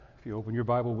If you open your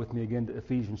Bible with me again to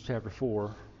Ephesians chapter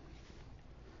 4,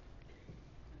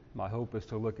 my hope is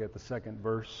to look at the second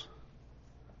verse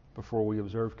before we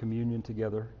observe communion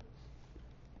together.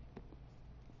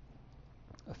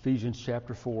 Ephesians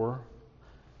chapter 4.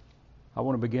 I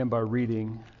want to begin by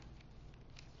reading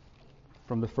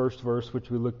from the first verse,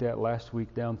 which we looked at last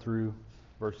week, down through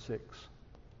verse 6.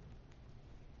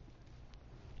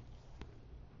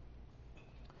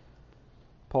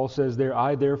 Paul says there,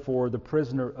 I therefore, the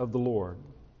prisoner of the Lord,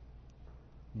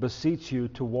 beseech you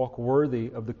to walk worthy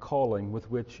of the calling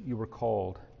with which you were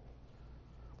called,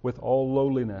 with all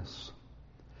lowliness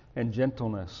and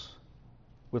gentleness,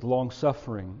 with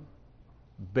long-suffering,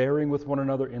 bearing with one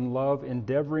another in love,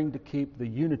 endeavoring to keep the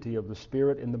unity of the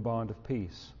Spirit in the bond of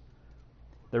peace.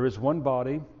 There is one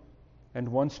body and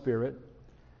one Spirit,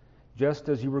 just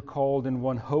as you were called in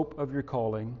one hope of your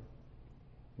calling,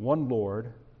 one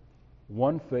Lord,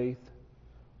 one faith,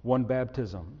 one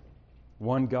baptism,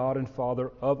 one God and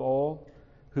Father of all,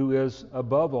 who is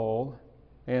above all,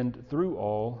 and through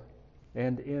all,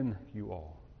 and in you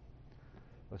all.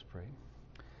 Let's pray.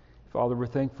 Father, we're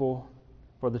thankful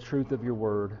for the truth of your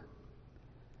word.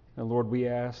 And Lord, we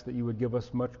ask that you would give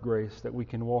us much grace, that we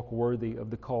can walk worthy of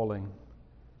the calling,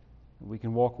 and we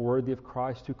can walk worthy of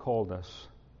Christ who called us.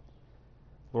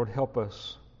 Lord, help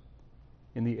us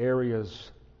in the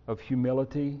areas of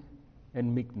humility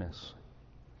and meekness.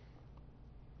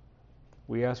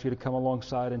 We ask you to come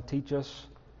alongside and teach us,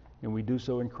 and we do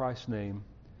so in Christ's name.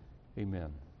 Amen.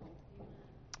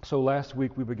 So last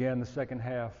week we began the second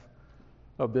half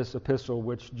of this epistle,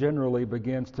 which generally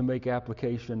begins to make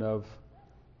application of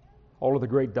all of the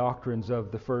great doctrines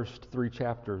of the first three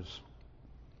chapters.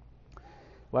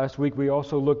 Last week we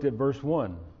also looked at verse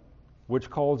 1, which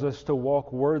calls us to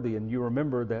walk worthy, and you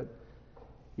remember that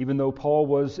even though Paul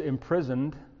was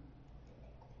imprisoned,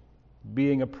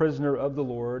 being a prisoner of the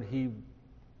Lord, he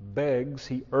begs,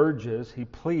 he urges, he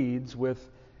pleads with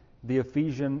the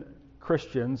Ephesian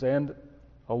Christians, and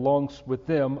along with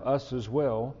them, us as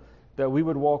well, that we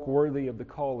would walk worthy of the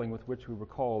calling with which we were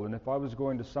called. And if I was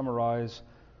going to summarize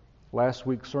last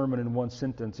week's sermon in one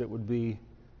sentence, it would be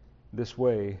this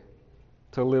way: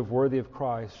 to live worthy of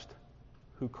Christ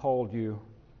who called you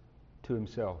to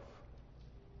himself.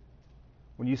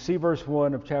 When you see verse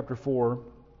 1 of chapter 4,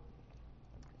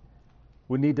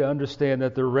 we need to understand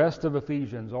that the rest of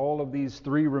Ephesians, all of these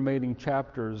three remaining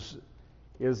chapters,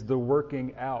 is the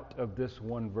working out of this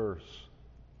one verse.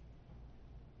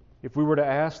 If we were to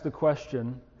ask the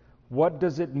question, what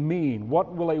does it mean?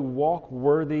 What will a walk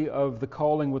worthy of the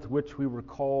calling with which we were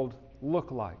called look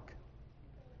like?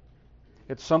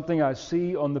 It's something I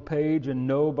see on the page and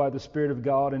know by the Spirit of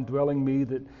God indwelling me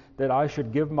that I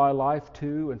should give my life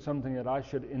to, and something that I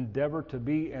should endeavor to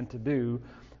be and to do.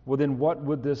 Well, then what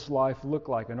would this life look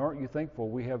like? And aren't you thankful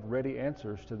we have ready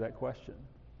answers to that question?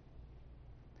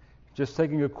 Just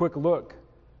taking a quick look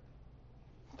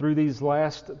through these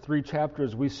last three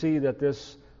chapters, we see that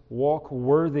this walk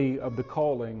worthy of the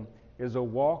calling is a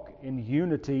walk in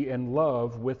unity and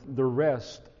love with the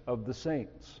rest of the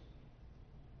saints.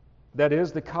 That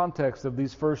is the context of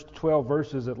these first 12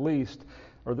 verses at least,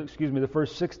 the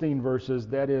first 16 verses,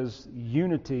 that is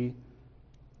unity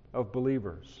of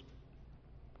believers.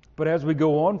 But as we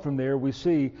go on from there, we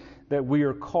see that we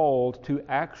are called to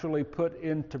actually put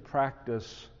into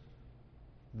practice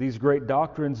these great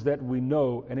doctrines that we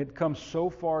know, and it comes so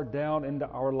far down into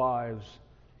our lives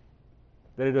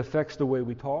that it affects the way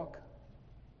we talk,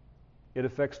 it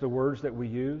affects the words that we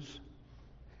use,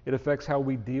 it affects how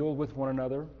we deal with one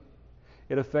another,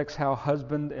 it affects how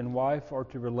husband and wife are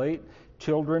to relate,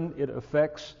 children, it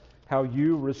affects how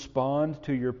you respond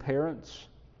to your parents.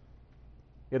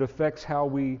 It affects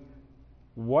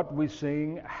what we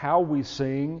sing, how we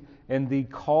sing, and the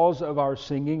cause of our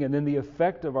singing, and then the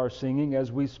effect of our singing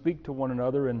as we speak to one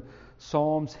another in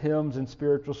psalms, hymns, and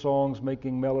spiritual songs,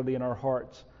 making melody in our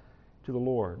hearts to the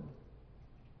Lord.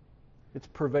 It's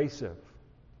pervasive.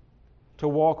 To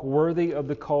walk worthy of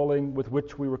the calling with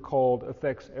which we were called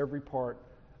affects every part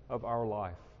of our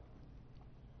life.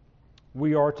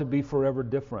 We are to be forever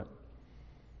different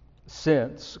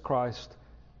since Christ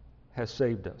has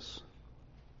saved us.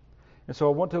 And so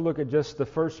I want to look at just the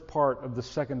first part of the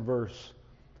second verse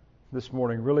this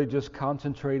morning, really just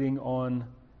concentrating on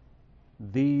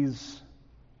these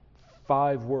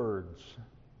 5 words: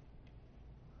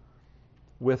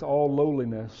 with all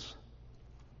lowliness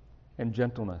and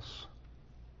gentleness.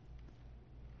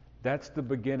 That's the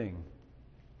beginning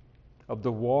of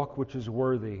the walk which is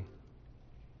worthy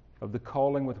of the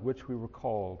calling with which we were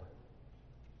called.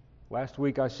 Last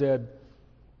week I said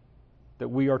that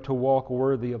we are to walk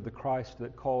worthy of the Christ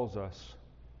that calls us.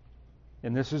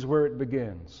 And this is where it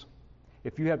begins.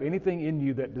 If you have anything in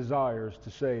you that desires to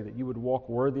say that you would walk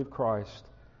worthy of Christ,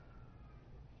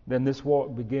 then this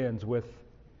walk begins with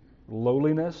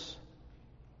lowliness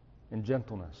and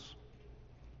gentleness.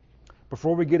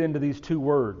 Before we get into these two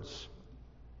words,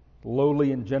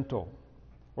 lowly and gentle,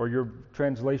 or your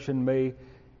translation may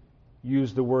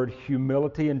use the word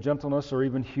humility and gentleness, or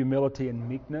even humility and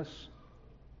meekness.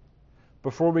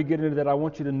 Before we get into that, I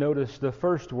want you to notice the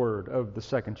first word of the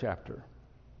second chapter.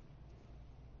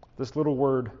 This little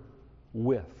word,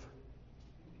 with.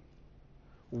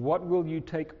 What will you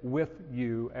take with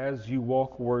you as you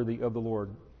walk worthy of the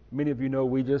Lord? Many of you know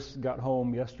we just got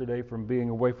home yesterday from being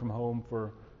away from home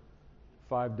for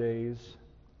 5 days.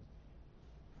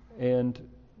 And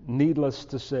needless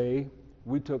to say,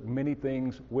 we took many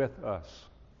things with us.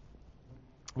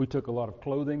 We took a lot of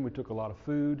clothing, we took a lot of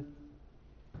food.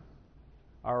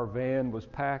 Our van was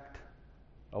packed.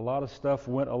 A lot of stuff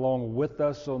went along with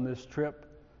us on this trip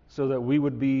so that we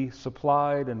would be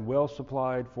supplied and well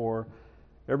supplied for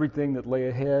everything that lay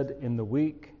ahead in the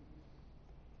week.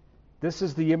 This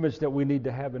is the image that we need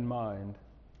to have in mind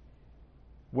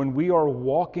when we are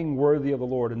walking worthy of the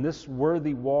Lord. And this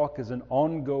worthy walk is an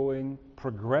ongoing,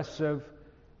 progressive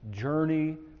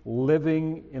journey,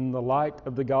 living in the light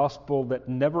of the gospel that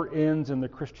never ends in the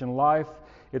Christian life.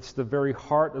 It's the very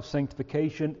heart of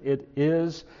sanctification. It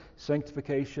is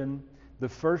sanctification. The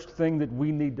first thing that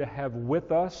we need to have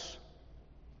with us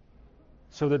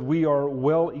so that we are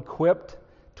well equipped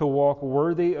to walk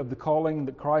worthy of the calling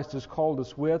that Christ has called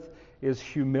us with is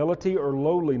humility or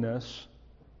lowliness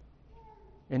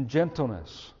and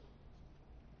gentleness.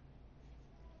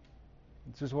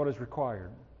 This is what is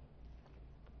required.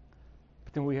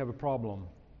 But then we have a problem.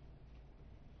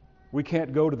 We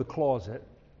can't go to the closet.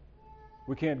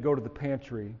 We can't go to the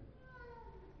pantry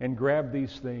and grab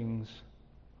these things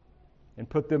and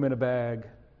put them in a bag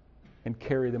and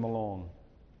carry them along.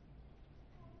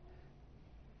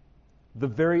 The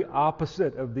very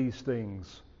opposite of these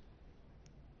things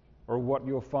are what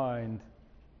you'll find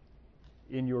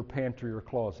in your pantry or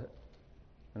closet.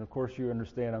 And of course you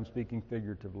understand I'm speaking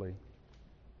figuratively.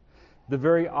 The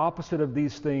very opposite of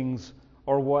these things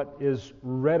are what is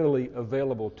readily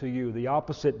available to you. The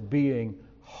opposite being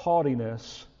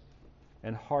haughtiness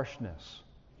and harshness.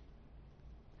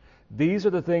 These are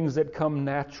the things that come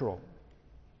natural.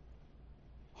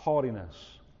 Haughtiness,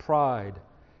 pride,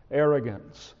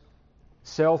 arrogance,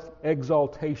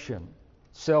 self-exaltation,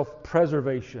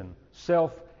 self-preservation,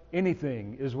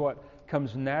 self-anything is what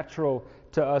comes natural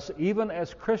to us, even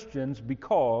as Christians,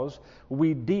 because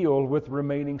we deal with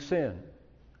remaining sin.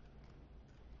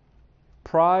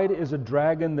 Pride is a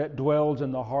dragon that dwells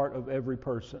in the heart of every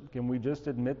person. Can we just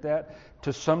admit that?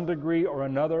 To some degree or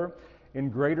another, in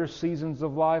greater seasons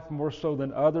of life, more so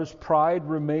than others, pride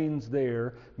remains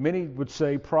there. Many would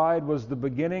say pride was the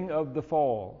beginning of the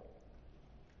fall.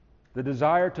 The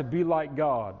desire to be like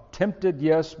God, tempted,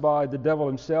 yes, by the devil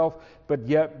himself, but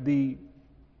yet the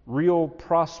real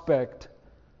prospect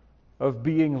of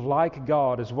being like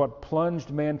God is what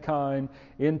plunged mankind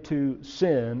into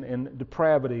sin and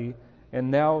depravity,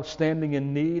 and now standing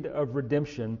in need of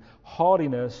redemption.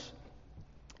 Haughtiness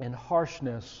and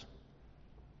harshness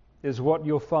is what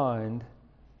you'll find.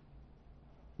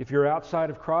 If you're outside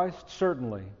of Christ,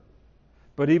 certainly.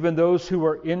 But even those who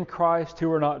are in Christ,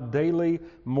 who are not daily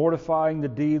mortifying the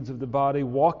deeds of the body,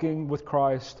 walking with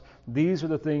Christ, these are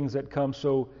the things that come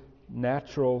so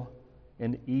natural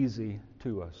and easy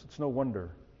to us. It's no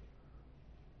wonder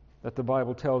that the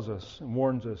Bible tells us and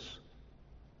warns us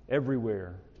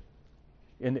everywhere,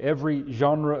 in every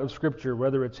genre of Scripture,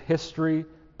 whether it's history,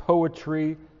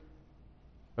 poetry,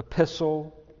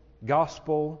 epistle,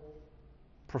 gospel,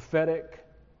 prophetic,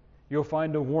 you'll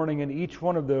find a warning in each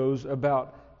one of those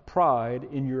about pride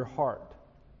in your heart.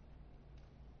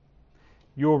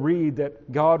 You'll read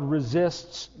that God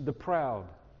resists the proud,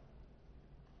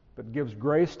 but gives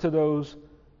grace to those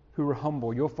who are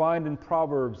humble. You'll find in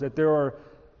Proverbs that there are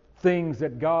things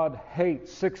that God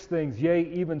hates, 6 things, yea,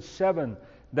 even 7,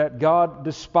 that God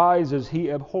despises, He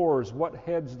abhors. What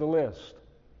heads the list?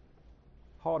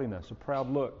 Haughtiness, a proud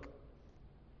look.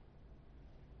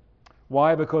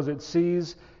 Why? Because it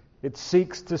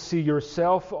seeks to see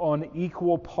yourself on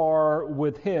equal par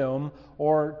with Him,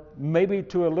 or maybe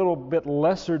to a little bit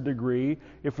lesser degree,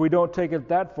 if we don't take it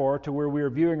that far to where we are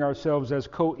viewing ourselves as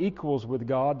co-equals with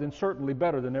God, then certainly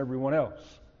better than everyone else.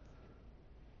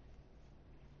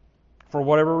 For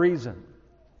whatever reason.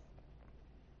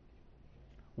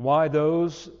 Why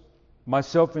those,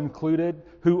 myself included,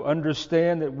 who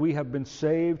understand that we have been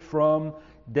saved from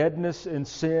deadness in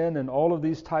sin and all of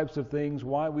these types of things,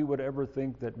 why we would ever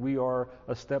think that we are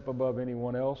a step above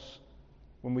anyone else.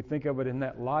 When we think of it in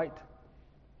that light,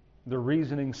 the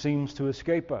reasoning seems to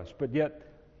escape us. But yet,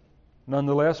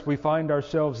 nonetheless, we find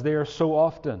ourselves there so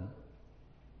often.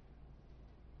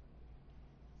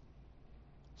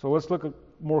 So let's look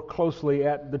more closely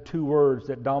at the two words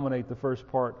that dominate the first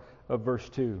part of verse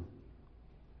 2.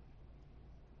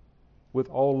 With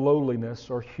all lowliness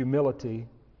or humility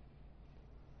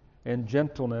and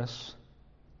gentleness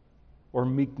or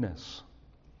meekness.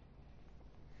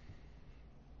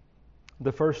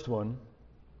 The first one,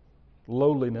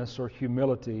 lowliness or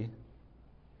humility,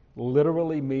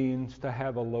 literally means to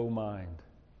have a low mind,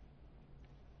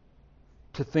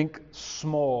 to think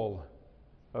small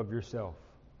of yourself.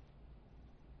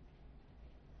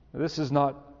 This is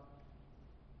not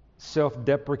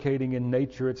self-deprecating in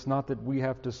nature. It's not that we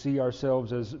have to see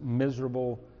ourselves as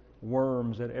miserable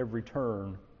worms at every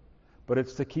turn, but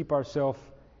it's to keep ourselves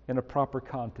in a proper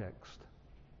context.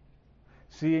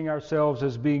 Seeing ourselves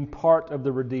as being part of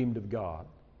the redeemed of God,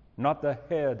 not the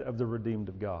head of the redeemed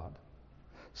of God.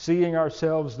 Seeing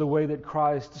ourselves the way that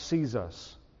Christ sees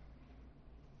us.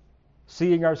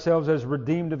 Seeing ourselves as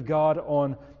redeemed of God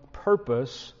on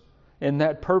purpose, and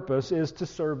that purpose is to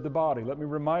serve the body. Let me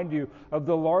remind you of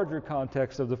the larger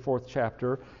context of the 4th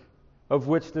chapter, of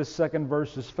which this second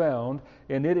verse is found,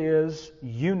 and it is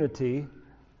unity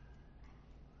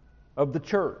of the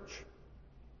church.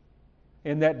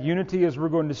 And that unity, as we're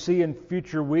going to see in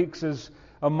future weeks, is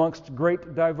amongst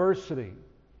great diversity.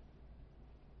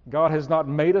 God has not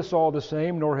made us all the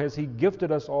same, nor has He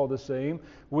gifted us all the same.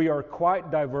 We are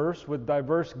quite diverse with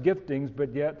diverse giftings,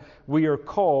 but yet we are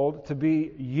called to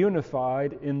be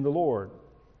unified in the Lord.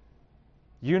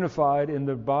 Unified in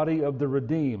the body of the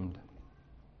redeemed.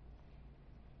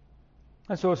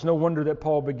 And so it's no wonder that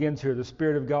Paul begins here, the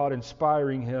Spirit of God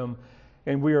inspiring him,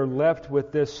 and we are left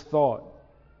with this thought.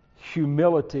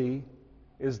 Humility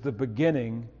is the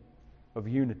beginning of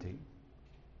unity.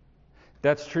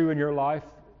 That's true in your life,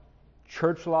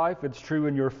 church life. It's true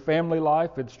in your family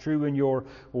life. It's true in your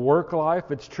work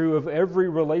life. It's true of every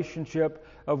relationship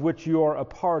of which you are a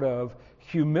part of.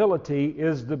 Humility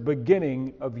is the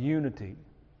beginning of unity.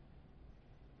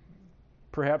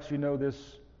 Perhaps you know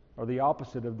this or the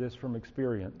opposite of this from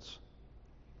experience.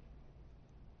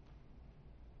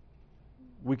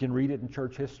 We can read it in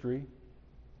church history.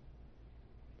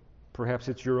 Perhaps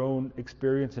it's your own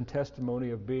experience and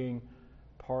testimony of being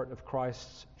part of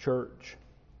Christ's church.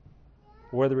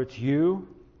 Whether it's you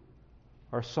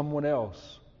or someone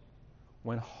else,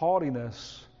 when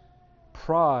haughtiness,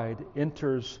 pride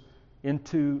enters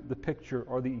into the picture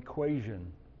or the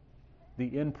equation,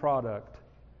 the end product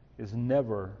is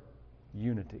never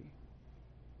unity.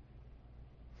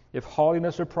 If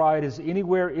haughtiness or pride is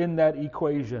anywhere in that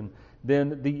equation,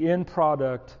 then the end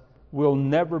product will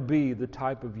never be the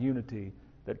type of unity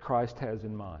that Christ has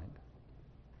in mind.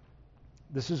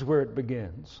 This is where it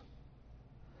begins.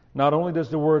 Not only does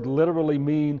the word literally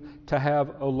mean to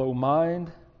have a low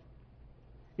mind,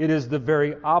 it is the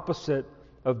very opposite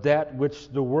of that which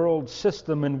the world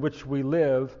system in which we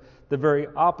live, the very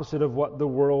opposite of what the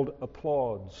world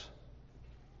applauds.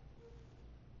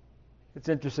 It's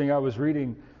interesting, I was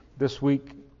reading this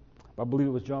week, I believe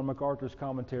it was John MacArthur's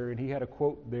commentary, and he had a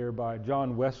quote there by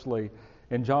John Wesley.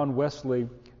 And John Wesley,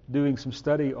 doing some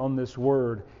study on this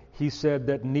word, he said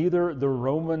that neither the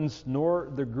Romans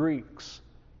nor the Greeks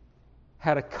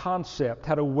had a concept,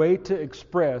 had a way to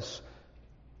express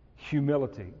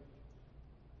humility.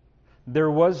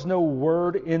 There was no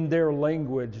word in their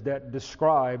language that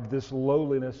described this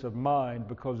lowliness of mind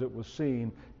because it was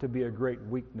seen to be a great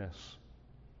weakness.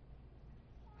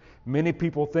 Many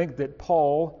people think that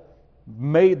Paul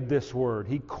made this word.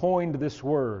 He coined this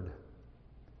word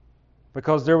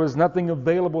because there was nothing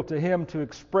available to him to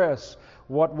express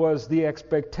what was the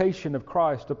expectation of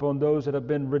Christ upon those that have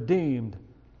been redeemed.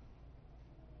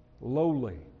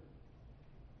 Lowly.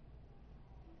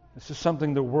 This is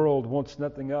something the world wants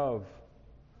nothing of.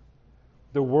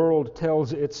 The world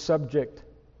tells its subject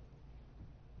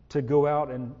to go out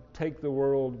and take the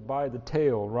world by the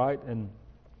tail, right? And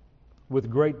with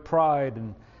great pride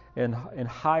and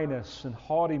highness and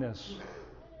haughtiness,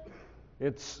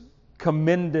 it's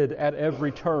commended at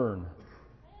every turn.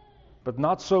 But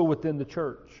not so within the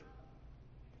church.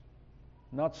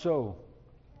 Not so.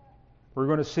 We're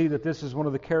going to see that this is one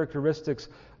of the characteristics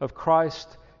of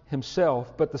Christ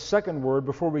Himself. But the second word,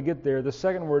 before we get there, the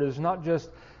second word is not just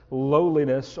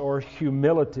lowliness or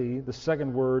humility. The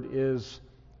second word is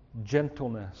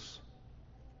gentleness,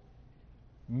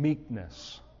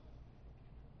 meekness.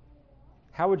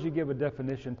 How would you give a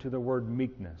definition to the word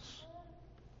meekness?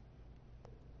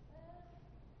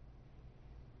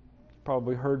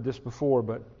 Probably heard this before,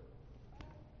 but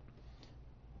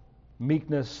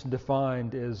meekness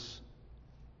defined is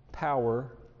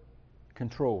power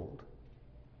controlled.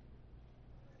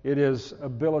 It is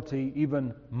ability,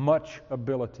 even much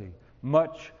ability,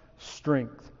 much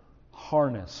strength,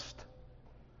 harnessed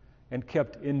and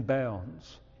kept in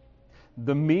bounds.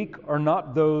 The meek are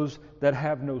not those that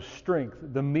have no strength.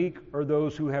 The meek are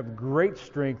those who have great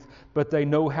strength, but they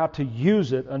know how to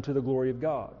use it unto the glory of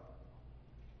God.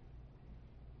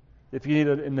 If you need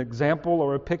an example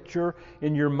or a picture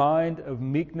in your mind of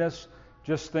meekness,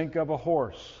 just think of a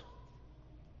horse.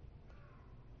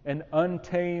 An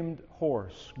untamed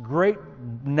horse. Great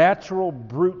natural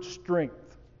brute strength.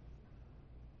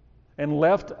 And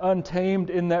left untamed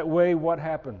in that way, what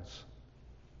happens?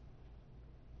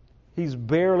 He's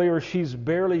barely or she's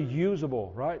barely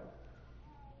usable, right?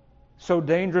 So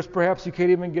dangerous perhaps you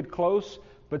can't even get close,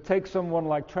 but take someone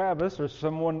like Travis or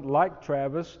someone like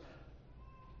Travis,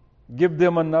 give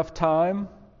them enough time,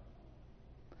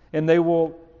 and they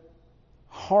will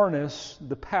harness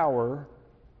the power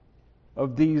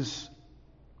of these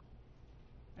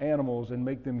animals and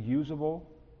make them usable,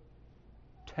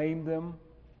 tame them,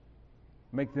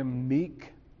 make them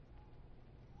meek.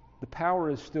 The power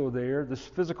is still there. This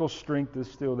physical strength is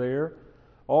still there.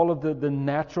 All of the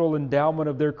natural endowment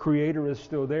of their Creator is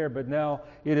still there, but now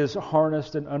it is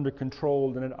harnessed and under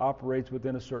control, and it operates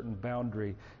within a certain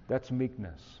boundary. That's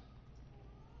meekness.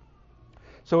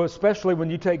 So especially when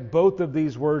you take both of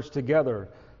these words together,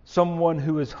 someone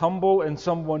who is humble and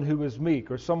someone who is meek,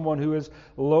 or someone who is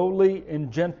lowly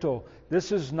and gentle,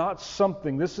 this is not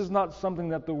something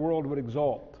that the world would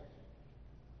exalt.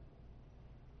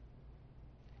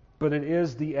 But it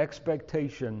is the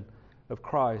expectation of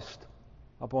Christ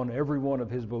upon every one of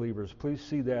His believers. Please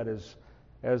see that as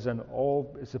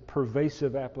it's a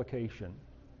pervasive application.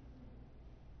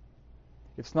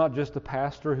 It's not just the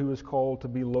pastor who is called to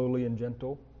be lowly and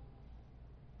gentle.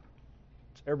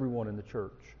 It's everyone in the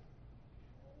church.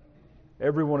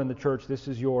 Everyone in the church, this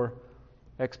is your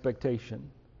expectation.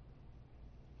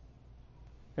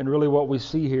 And really what we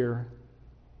see here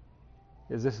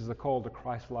is this is a call to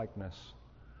Christ-likeness.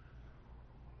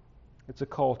 It's a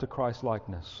call to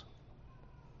Christ-likeness.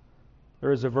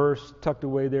 There is a verse tucked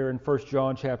away there in 1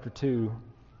 John chapter 2.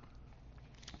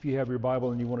 If you have your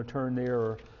Bible and you want to turn there,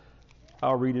 or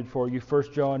I'll read it for you.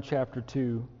 1 John chapter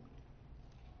 2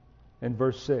 and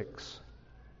verse 6.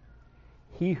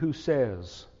 He who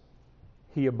says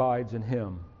he abides in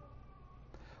Him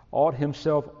ought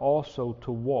himself also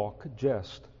to walk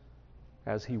just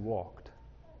as He walked.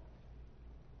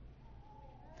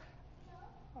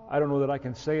 I don't know that I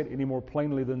can say it any more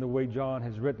plainly than the way John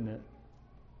has written it.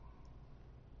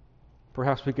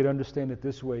 Perhaps we could understand it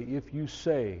this way. If you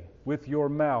say with your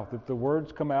mouth, if the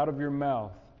words come out of your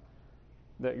mouth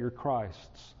that you're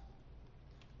Christ's,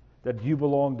 that you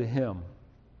belong to Him,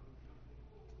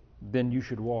 then you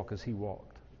should walk as He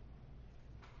walked.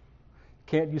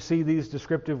 Can't you see these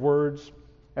descriptive words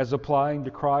as applying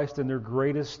to Christ in their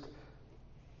greatest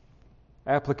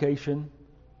application?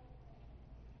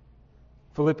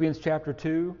 Philippians chapter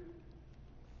 2.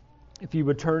 If you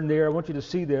would turn there, I want you to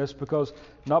see this,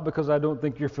 not because I don't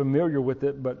think you're familiar with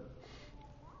it, but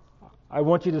I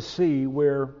want you to see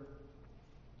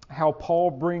how Paul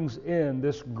brings in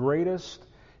this greatest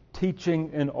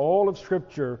teaching in all of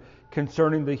Scripture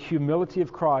concerning the humility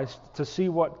of Christ, to see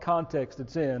what context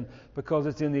it's in, because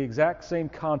it's in the exact same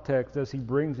context as he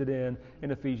brings it in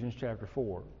Ephesians chapter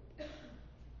 4.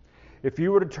 If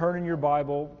you were to turn in your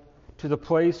Bible to the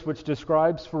place which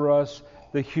describes for us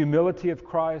the humility of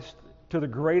Christ to the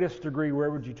greatest degree, where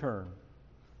would you turn?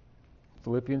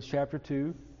 Philippians chapter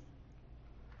 2.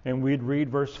 And we'd read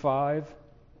verse 5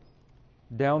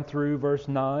 down through verse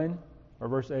 9 or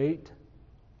verse 8.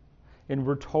 And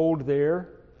we're told there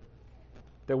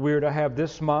that we're to have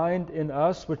this mind in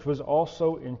us, which was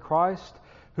also in Christ,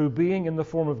 who being in the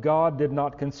form of God did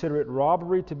not consider it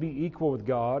robbery to be equal with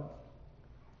God,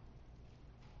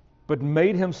 but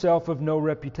made Himself of no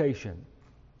reputation,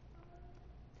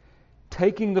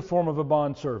 taking the form of a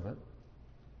bondservant,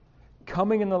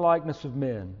 coming in the likeness of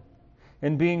men,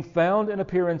 and being found in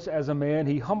appearance as a man,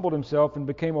 He humbled Himself and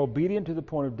became obedient to the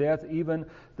point of death, even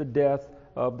the death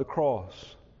of the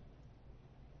cross.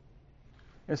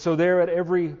 And so there at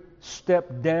every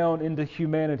step down into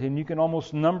humanity, and you can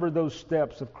almost number those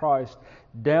steps of Christ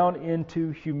down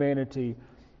into humanity,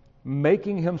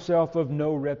 making Himself of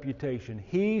no reputation.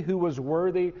 He who was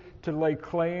worthy to lay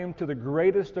claim to the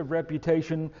greatest of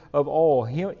reputation of all.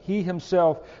 He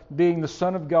Himself, being the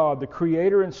Son of God, the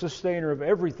Creator and Sustainer of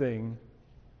everything,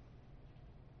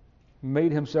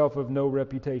 made Himself of no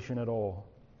reputation at all.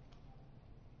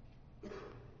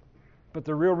 But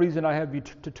the real reason I have you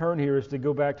to turn here is to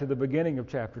go back to the beginning of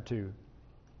chapter 2.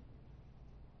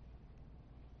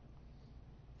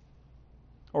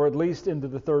 Or at least into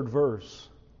the 3rd verse.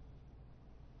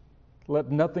 Let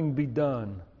nothing be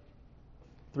done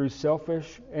through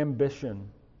selfish ambition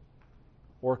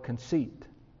or conceit,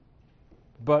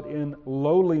 but in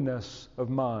lowliness of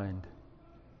mind.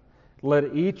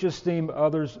 Let each esteem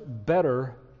others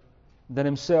better than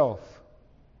himself.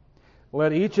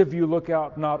 Let each of you look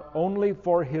out not only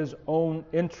for his own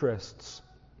interests,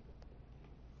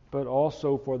 but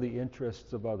also for the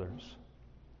interests of others.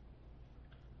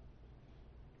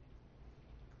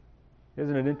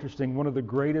 Isn't it interesting? One of the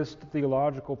greatest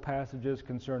theological passages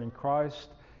concerning Christ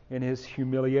in his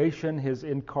humiliation, his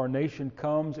incarnation,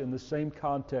 comes in the same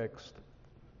context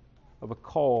of a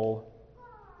call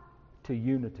to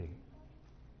unity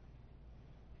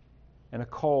and a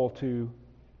call to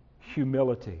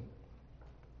humility.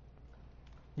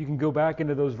 You can go back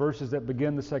into those verses that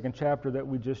begin the 2nd chapter that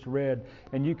we just read,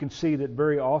 and you can see that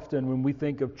very often when we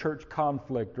think of church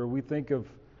conflict or we think of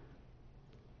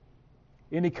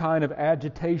any kind of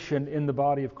agitation in the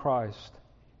body of Christ,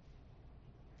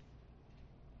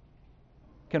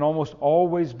 can almost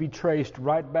always be traced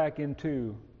right back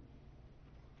into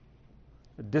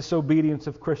the disobedience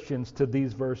of Christians to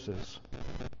these verses.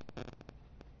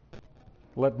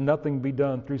 Let nothing be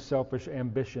done through selfish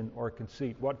ambition or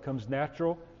conceit. What comes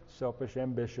natural? Selfish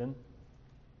ambition,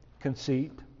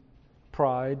 conceit,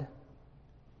 pride.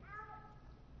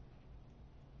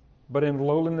 But in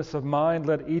lowliness of mind,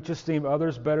 let each esteem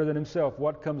others better than himself.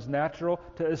 What comes natural?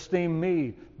 To esteem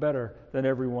me better than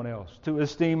everyone else. To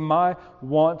esteem my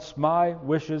wants, my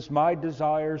wishes, my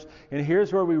desires. And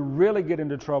here's where we really get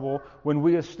into trouble: when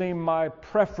we esteem my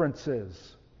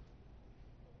preferences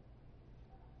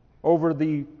over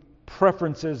the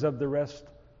preferences of the rest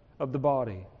of the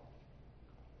body.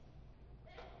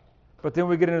 But then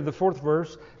we get into the 4th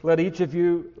verse. Let each of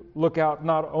you look out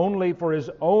not only for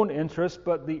his own interests,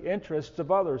 but the interests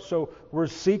of others. So we're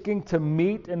seeking to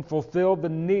meet and fulfill the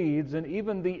needs and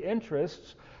even the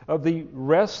interests of the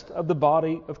rest of the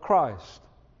body of Christ.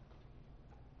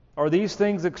 Are these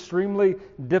things extremely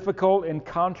difficult and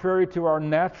contrary to our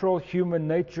natural human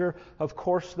nature? Of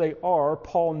course they are.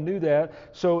 Paul knew that.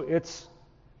 So it's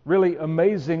really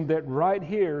amazing that right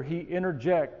here he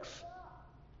interjects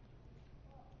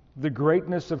the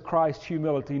greatness of Christ's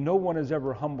humility. No one has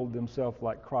ever humbled himself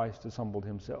like Christ has humbled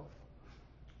himself.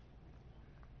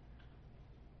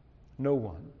 No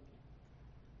one.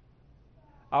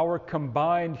 Our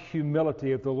combined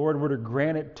humility, if the Lord were to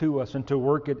grant it to us and to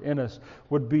work it in us,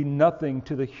 would be nothing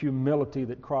to the humility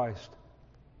that Christ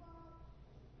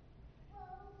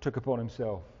took upon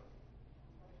himself.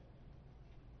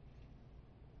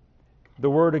 The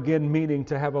word again meaning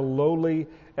to have a lowly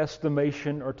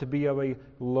estimation or to be of a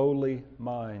lowly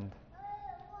mind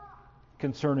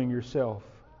concerning yourself.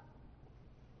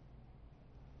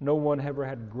 No one ever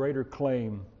had greater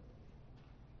claim.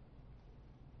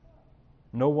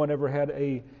 No one ever had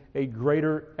a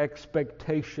greater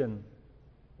expectation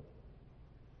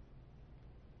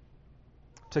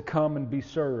to come and be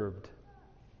served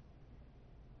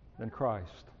than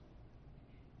Christ.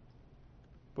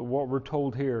 But what we're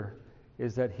told here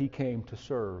is that he came to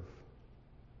serve.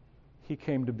 He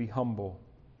came to be humble.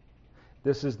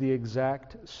 This is the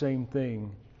exact same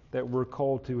thing that we're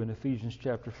called to in Ephesians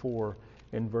chapter 4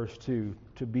 in verse 2,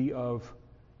 to be of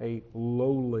a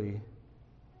lowly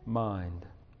mind.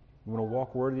 You want to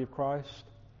walk worthy of Christ?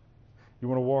 You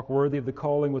want to walk worthy of the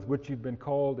calling with which you've been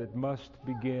called? It must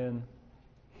begin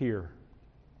here.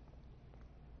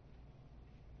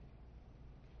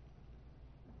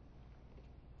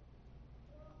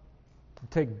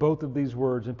 Take both of these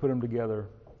words and put them together,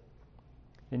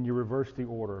 and you reverse the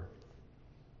order.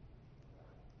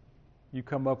 You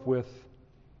come up with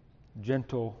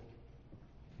gentle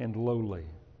and lowly.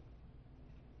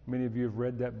 Many of you have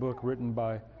read that book written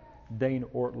by Dane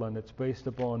Ortland. It's based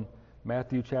upon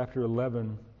Matthew chapter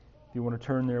 11. If you want to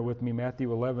turn there with me,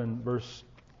 Matthew 11, verse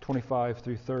 25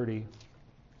 through 30.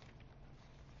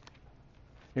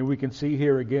 And we can see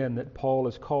here again that Paul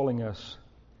is calling us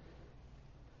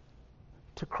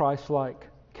to Christ-like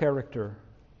character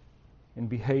and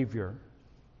behavior.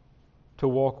 To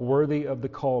walk worthy of the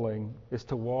calling is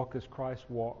to walk as Christ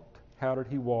walked. How did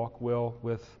he walk? Well,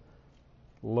 with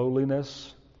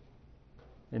lowliness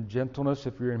and gentleness.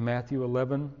 If you're in Matthew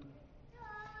 11,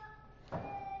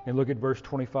 and look at verse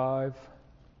 25.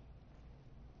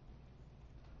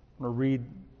 I'm going to read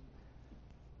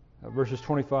verses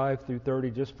 25 through 30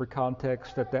 just for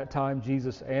context. At that time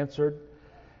Jesus answered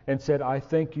and said, I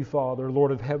thank you, Father,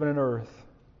 Lord of heaven and earth,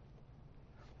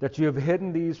 that you have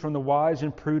hidden these from the wise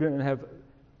and prudent and have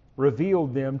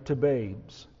revealed them to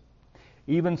babes.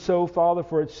 Even so, Father,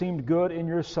 for it seemed good in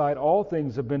your sight, all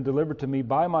things have been delivered to me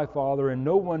by my Father, and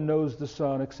no one knows the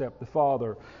Son except the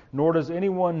Father, nor does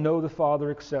anyone know the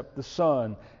Father except the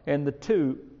Son, and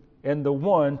the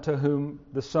one to whom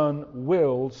the Son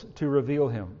wills to reveal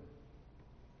him.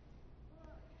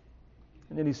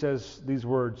 And then he says these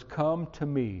words, "Come to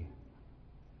me,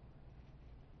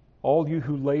 all you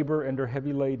who labor and are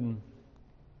heavy laden,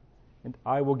 and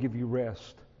I will give you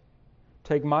rest.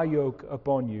 Take my yoke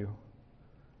upon you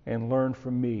and learn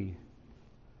from me,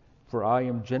 for I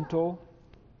am gentle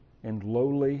and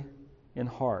lowly in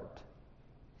heart,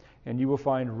 and you will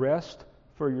find rest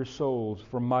for your souls,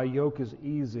 for my yoke is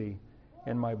easy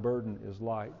and my burden is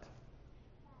light."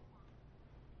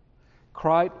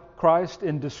 Christ,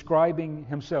 in describing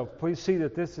himself, please see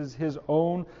that this is his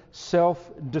own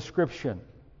self-description.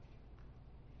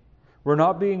 We're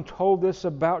not being told this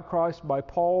about Christ by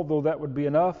Paul, though that would be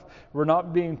enough. We're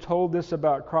not being told this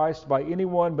about Christ by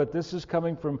anyone, but this is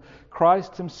coming from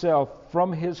Christ himself,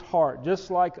 from his heart.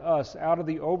 Just like us, out of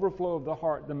the overflow of the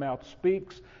heart, the mouth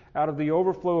speaks. Out of the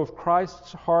overflow of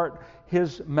Christ's heart,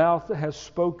 his mouth has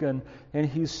spoken. And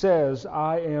he says,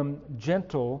 "I am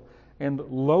gentle and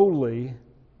lowly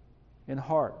in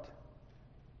heart."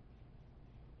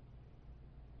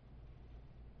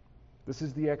 This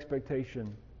is the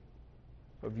expectation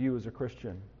of you as a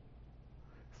Christian.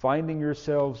 Finding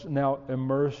yourselves now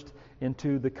immersed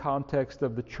into the context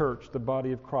of the church, the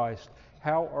body of Christ.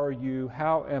 How are you,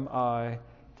 how am I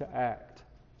to act?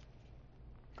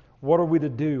 What are we to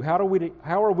do? How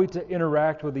are we to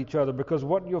interact with each other? Because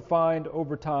what you'll find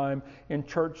over time in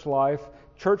church life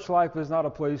is not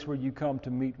a place where you come to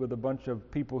meet with a bunch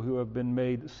of people who have been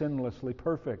made sinlessly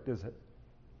perfect, is it?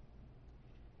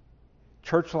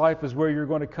 Church life is where you're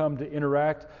going to come to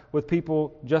interact with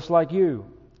people just like you,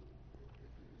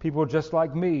 people just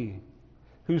like me,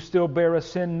 who still bear a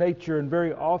sin nature, and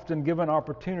very often given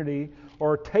opportunity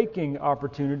or taking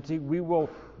opportunity, we will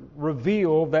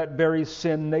reveal that very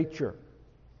sin nature.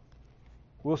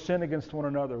 We'll sin against one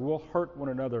another. We'll hurt one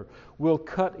another. We'll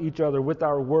cut each other with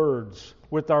our words,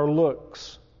 with our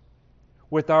looks,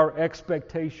 with our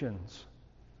expectations.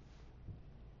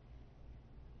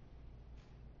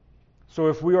 So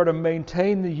if we are to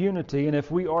maintain the unity, and if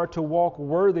we are to walk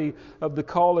worthy of the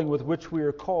calling with which we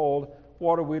are called,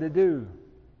 what are we to do?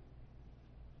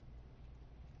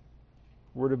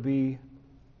 We're to be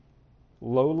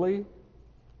lowly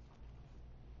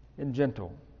and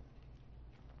gentle.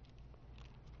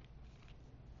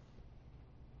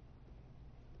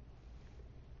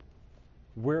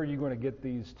 Where are you going to get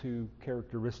these two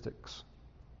characteristics?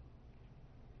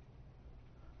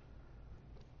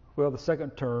 Well, the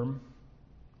second term,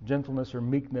 gentleness or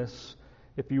meekness,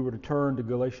 if you were to turn to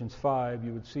Galatians 5,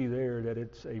 you would see there that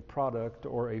it's a product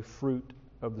or a fruit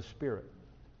of the Spirit.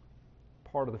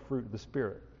 Part of the fruit of the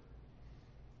Spirit.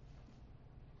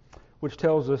 Which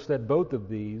tells us that both of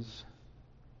these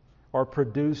are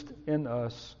produced in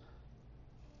us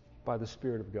by the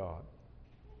Spirit of God.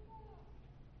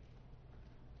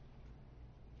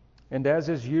 And as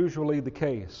is usually the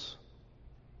case,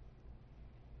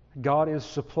 God is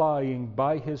supplying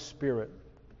by His Spirit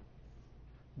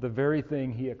the very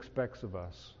thing He expects of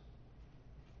us.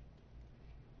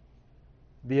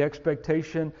 The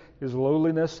expectation is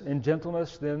lowliness and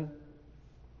gentleness, then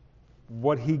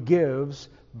what He gives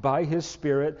by His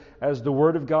Spirit as the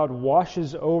Word of God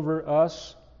washes over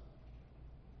us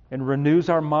and renews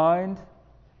our mind,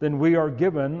 then we are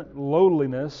given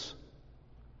lowliness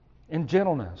and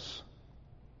gentleness.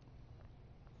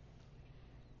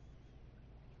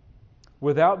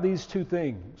 Without these two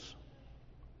things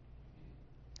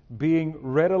being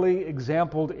readily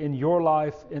exampled in your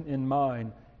life and in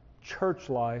mine, church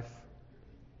life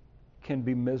can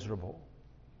be miserable.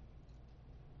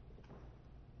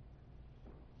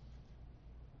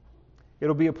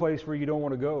 It'll be a place where you don't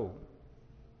want to go.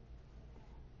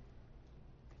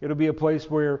 It'll be a place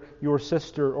where your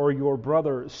sister or your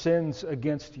brother sins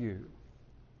against you.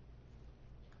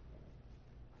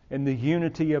 And the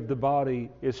unity of the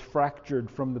body is fractured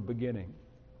from the beginning.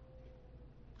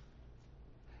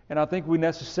 And I think we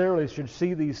necessarily should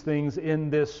see these things in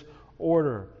this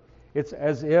order. It's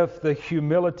as if the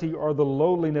humility or the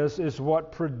lowliness is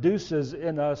what produces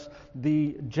in us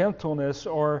the gentleness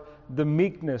or the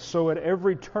meekness. So at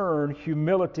every turn,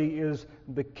 humility is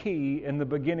the key and the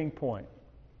beginning point.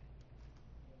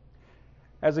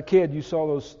 As a kid, you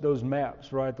saw those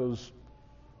maps, right?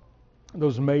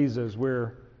 Those mazes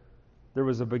where there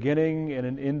was a beginning and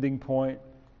an ending point,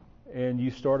 and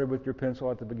you started with your pencil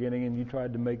at the beginning and you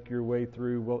tried to make your way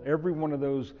through, well, every one of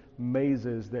those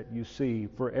mazes that you see,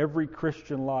 for every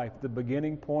Christian life, the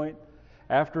beginning point,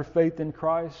 after faith in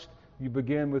Christ, you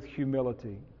begin with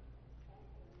humility.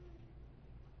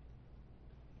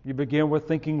 You begin with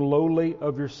thinking lowly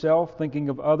of yourself, thinking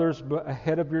of others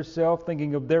ahead of yourself,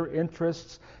 thinking of their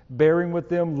interests, bearing with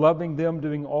them, loving them,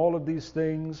 doing all of these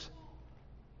things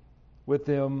with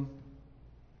them.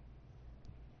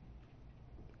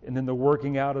 And then the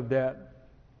working out of that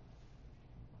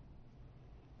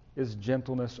is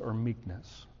gentleness or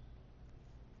meekness.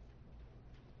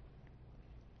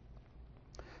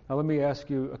 Now let me ask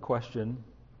you a question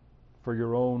for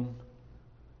your own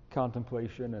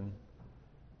contemplation and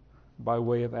by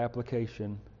way of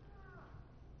application.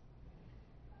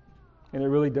 And it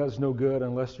really does no good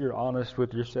unless you're honest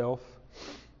with yourself.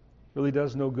 It really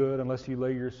does no good unless you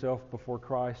lay yourself before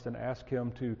Christ and ask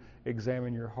Him to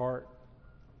examine your heart.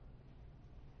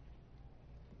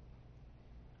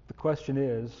 The question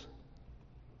is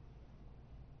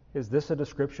this a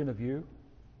description of you?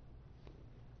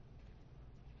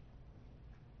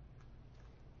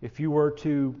 If you were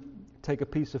to take a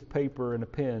piece of paper and a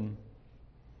pen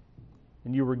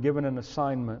and you were given an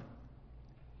assignment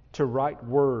to write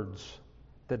words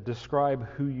that describe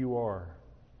who you are,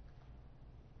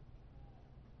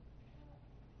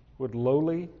 would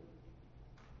lowly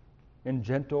and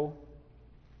gentle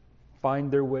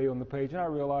find their way on the page? And I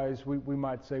realize we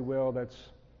might say, well, that's,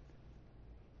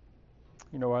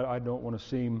 I don't want to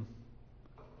seem,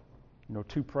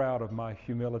 too proud of my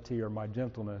humility or my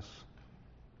gentleness.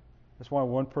 That's why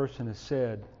one person has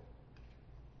said,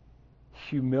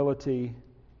 humility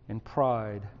and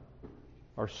pride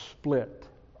are split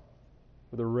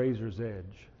with a razor's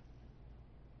edge.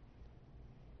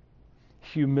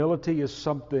 Humility is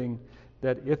something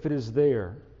that if it is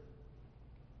there,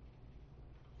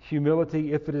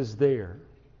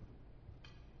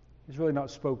 is really not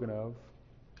spoken of.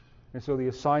 And so the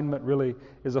assignment really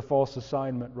is a false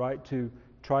assignment, right? To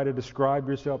try to describe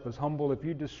yourself as humble. If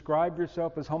you describe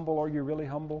yourself as humble, are you really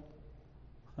humble?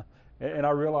 And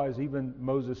I realize even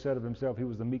Moses said of himself he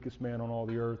was the meekest man on all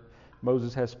the earth.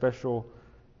 Moses has special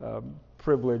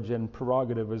privilege and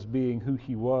prerogative as being who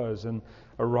he was and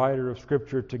a writer of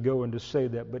Scripture to go and to say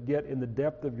that. But yet in the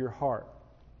depth of your heart,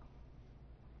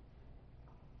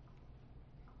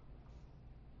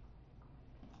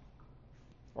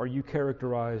 are you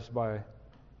characterized by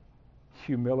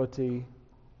humility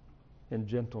and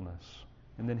gentleness?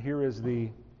 And then here is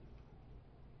the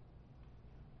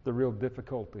real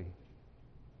difficulty.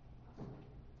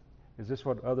 Is this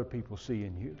what other people see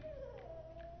in you?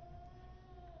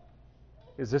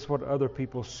 Is this what other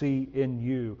people see in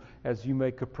you as you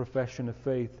make a profession of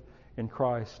faith in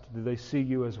Christ? Do they see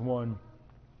you as one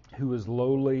who is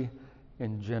lowly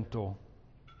and gentle,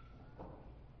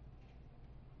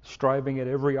 striving at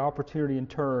every opportunity and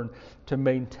turn to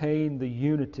maintain the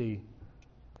unity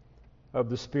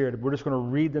of the Spirit? We're just going to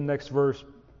read the next verse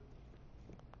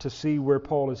to see where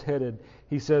Paul is headed.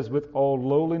 He says, with all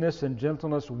lowliness and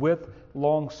gentleness, with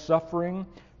long-suffering,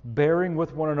 bearing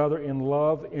with one another in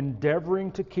love,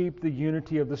 endeavoring to keep the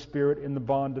unity of the Spirit in the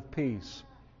bond of peace.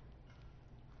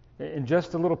 And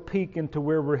just a little peek into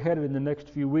where we're headed in the next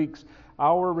few weeks,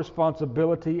 our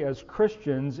responsibility as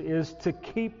Christians is to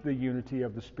keep the unity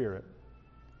of the Spirit.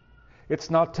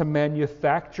 It's not to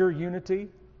manufacture unity.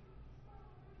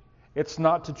 It's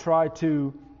not to try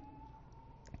to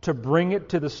bring it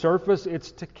to the surface.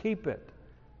 It's to keep it.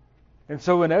 And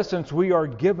so in essence, we are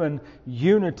given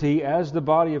unity as the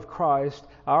body of Christ.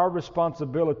 Our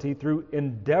responsibility through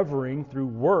endeavoring, through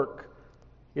work,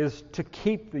 is to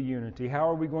keep the unity. How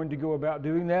are we going to go about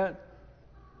doing that?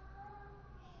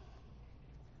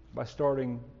 By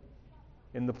starting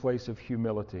in the place of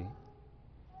humility.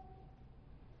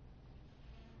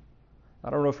 I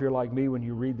don't know if you're like me when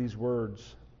you read these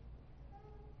words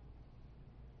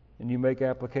and you make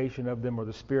application of them, or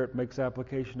the Spirit makes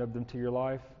application of them to your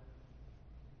life.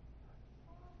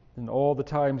 And all the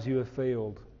times you have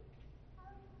failed,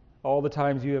 all the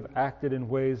times you have acted in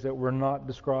ways that were not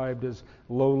described as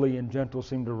lowly and gentle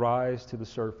seem to rise to the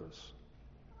surface.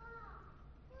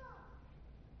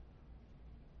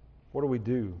 What do we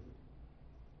do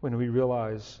when we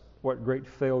realize what great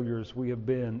failures we have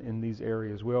been in these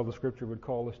areas? Well, the Scripture would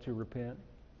call us to repent,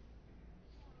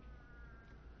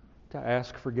 to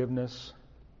ask forgiveness.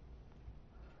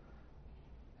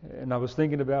 And I was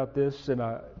thinking about this, and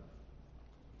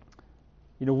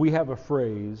we have a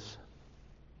phrase,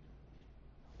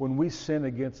 when we sin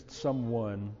against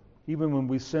someone, even when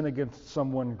we sin against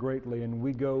someone greatly, and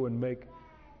we go and make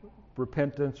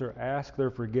repentance or ask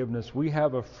their forgiveness, we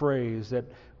have a phrase that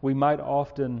we might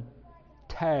often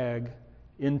tag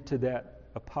into that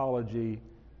apology,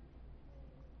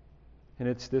 and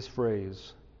it's this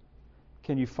phrase: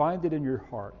 can you find it in your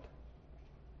heart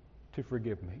to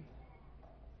forgive me?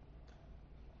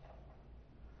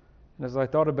 And as I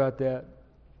thought about that,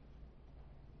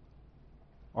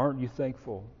 aren't you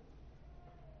thankful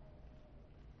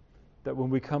that when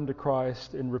we come to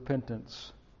Christ in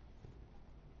repentance,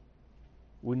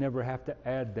 we never have to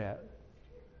add that?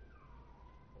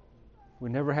 We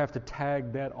never have to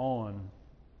tag that on.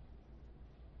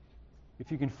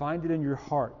 If you can find it in your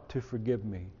heart to forgive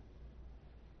me,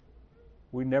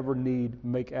 we never need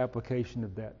make application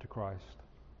of that to Christ,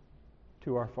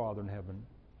 to our Father in heaven.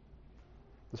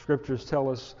 The Scriptures tell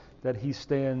us that He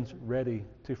stands ready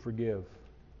to forgive.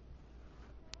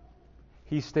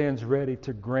 He stands ready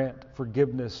to grant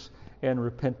forgiveness and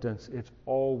repentance. It's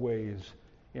always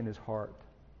in His heart.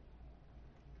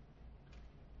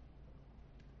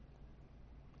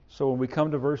 So when we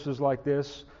come to verses like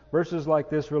this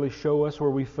really show us where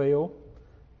we fail.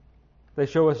 They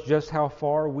show us just how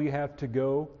far we have to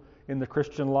go in the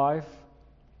Christian life.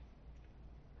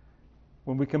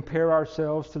 When we compare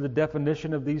ourselves to the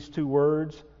definition of these two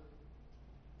words,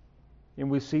 and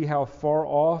we see how far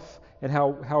off and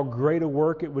how great a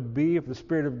work it would be if the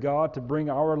Spirit of God to bring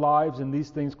our lives and these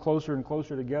things closer and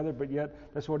closer together, but yet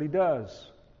that's what He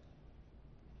does.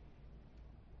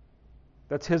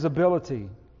 That's His ability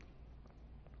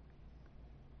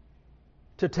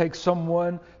to take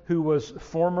someone who was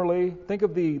formerly, think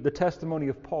of the testimony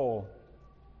of Paul.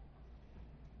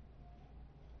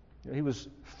 He was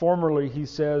formerly, he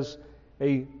says,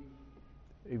 a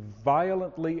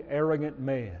violently arrogant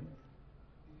man.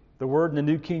 The word in the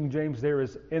New King James there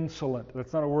is insolent.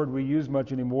 That's not a word we use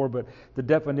much anymore, but the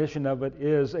definition of it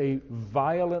is a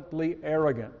violently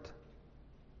arrogant.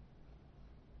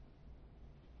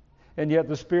 And yet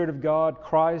the Spirit of God,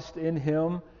 Christ in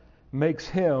him, makes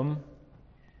him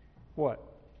what?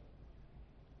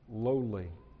 Lowly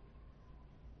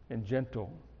and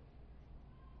gentle.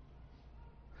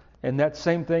 And that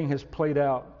same thing has played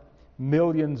out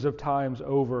millions of times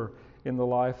over in the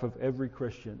life of every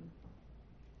Christian.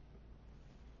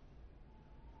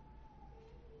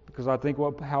 Because I think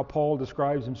how Paul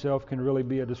describes himself can really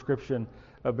be a description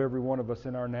of every one of us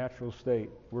in our natural state.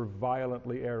 We're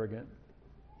violently arrogant.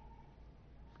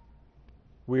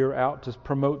 We are out to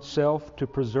promote self, to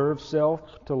preserve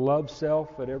self, to love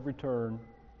self at every turn.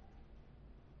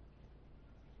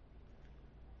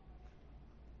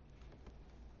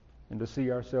 And to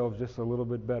see ourselves just a little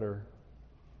bit better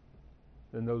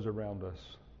than those around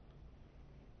us.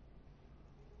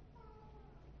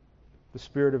 The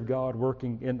Spirit of God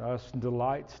working in us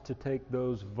delights to take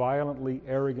those violently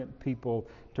arrogant people,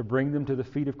 to bring them to the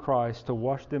feet of Christ, to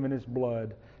wash them in His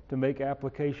blood, to make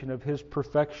application of His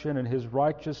perfection and His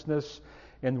righteousness,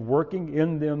 and working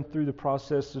in them through the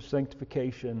process of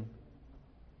sanctification,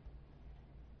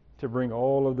 to bring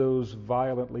all of those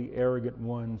violently arrogant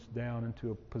ones down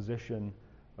into a position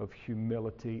of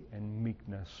humility and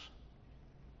meekness.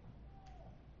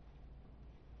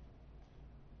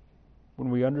 When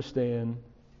we understand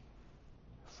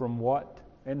from what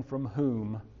and from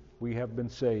whom we have been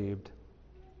saved,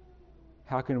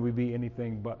 how can we be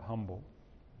anything but humble?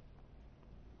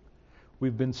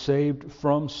 We've been saved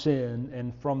from sin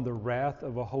and from the wrath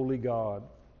of a holy God.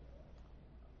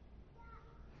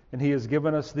 And He has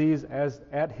given us these as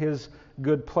at His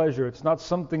good pleasure. It's not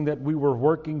something that we were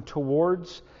working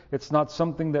towards. It's not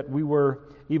something that we were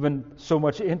even so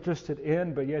much interested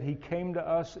in, but yet He came to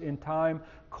us in time,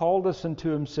 called us into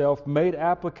Himself, made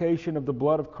application of the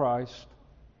blood of Christ.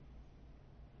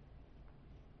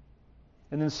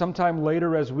 And then sometime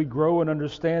later, as we grow in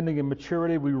understanding and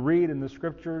maturity, we read in the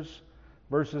Scriptures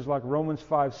verses like Romans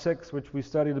 5:6, which we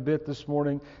studied a bit this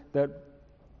morning, that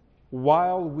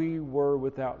while we were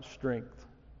without strength,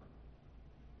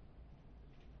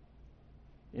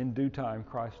 in due time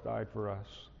Christ died for us.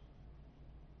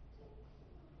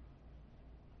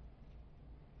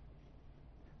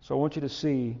 So I want you to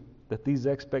see that these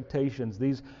expectations,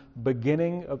 these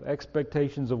beginning of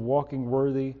expectations of walking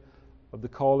worthy of the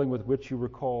calling with which you were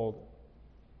called,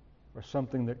 are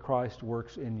something that Christ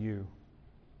works in you.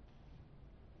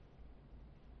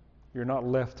 You're not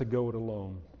left to go it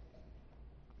alone.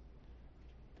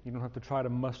 You don't have to try to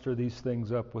muster these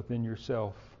things up within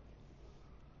yourself.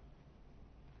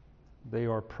 They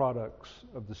are products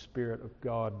of the Spirit of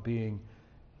God being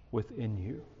within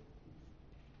you.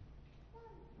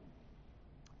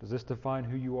 Does this define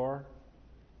who you are?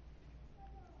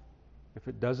 If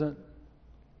it doesn't,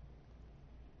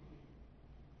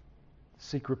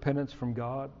 seek repentance from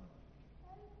God,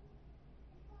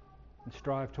 and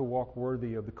strive to walk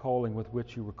worthy of the calling with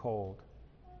which you were called.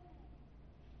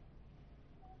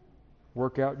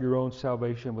 Work out your own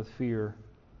salvation with fear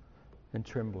and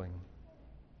trembling.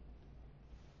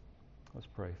 Let's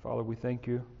pray. Father, we thank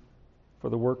you for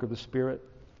the work of the Spirit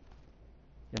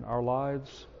in our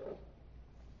lives.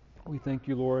 We thank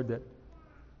you, Lord, that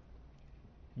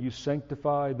you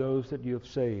sanctify those that you have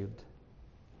saved.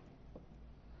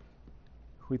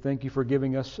 We thank you for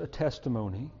giving us a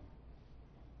testimony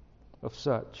of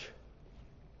such,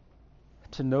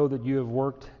 to know that you have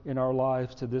worked in our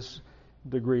lives to this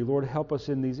degree. Lord, help us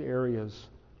in these areas.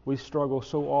 We struggle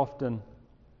so often.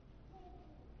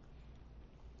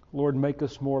 Lord, make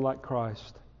us more like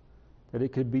Christ, that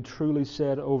it could be truly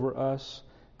said over us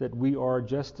that we are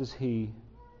just as He,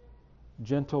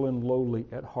 gentle and lowly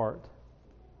at heart.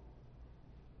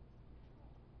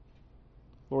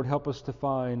 Lord, help us to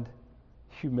find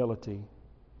humility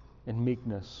and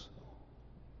meekness.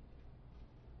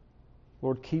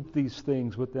 Lord, keep these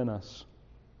things within us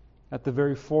at the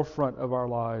very forefront of our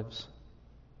lives,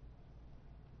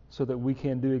 so that we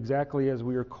can do exactly as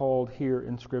we are called here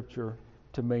in Scripture,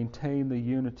 to maintain the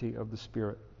unity of the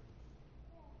Spirit.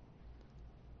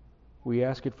 We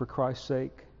ask it for Christ's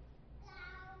sake.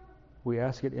 We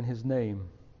ask it in His name.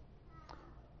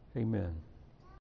 Amen.